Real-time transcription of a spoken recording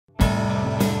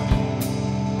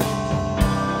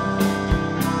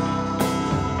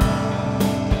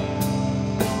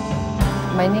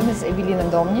My name is Evelina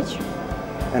Domnitch.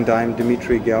 And I'm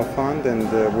Dmitry Gelfand, and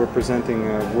we're presenting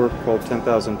a work called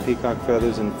 10,000 Peacock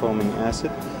Feathers in Foaming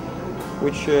Acid,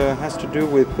 which has to do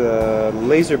with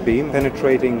laser beam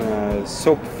penetrating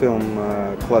soap film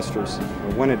clusters.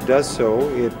 When it does so,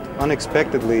 it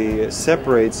unexpectedly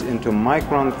separates into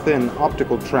micron-thin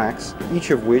optical tracks, each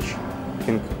of which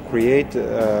can create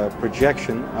a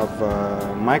projection of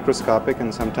microscopic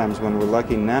and sometimes, when we're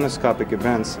lucky, nanoscopic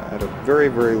events at a very,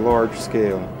 very large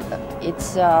scale.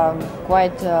 It's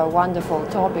quite a wonderful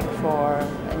topic for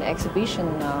an exhibition,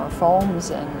 foams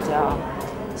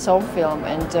and soap film.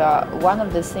 And one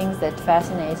of the things that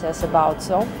fascinates us about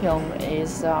soap film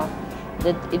is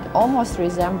that it almost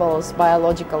resembles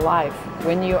biological life.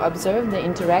 When you observe the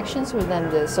interactions within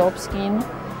the soap skin,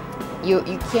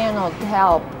 you cannot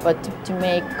help but to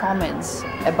make comments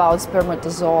about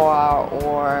spermatozoa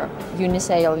or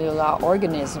unicellular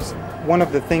organisms. One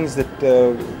of the things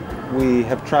that we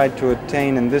have tried to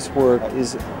attain in this work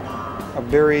is a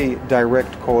very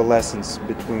direct coalescence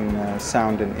between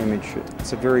sound and image.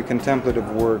 It's a very contemplative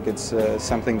work. It's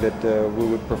something that we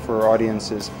would prefer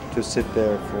audiences to sit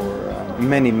there for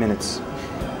many minutes,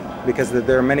 because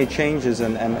there are many changes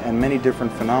and many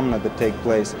different phenomena that take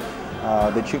place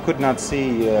that you could not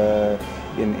see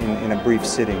in a brief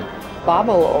sitting.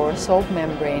 Bubble or soap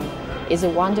membrane is a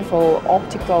wonderful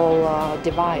optical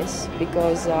device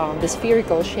because the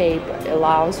spherical shape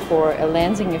allows for a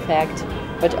lensing effect,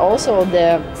 but also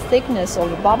the thickness of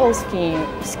the bubble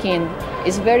skin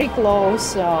is very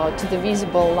close to the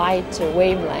visible light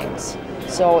wavelengths.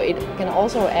 So it can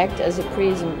also act as a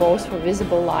prism both for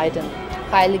visible light and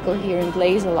highly coherent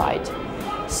laser light.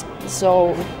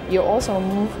 So you also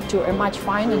move to a much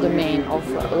finer domain of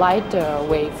light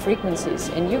wave frequencies,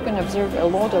 and you can observe a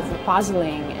lot of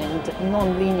puzzling and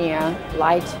non-linear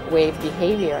light wave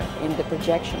behavior in the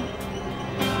projection.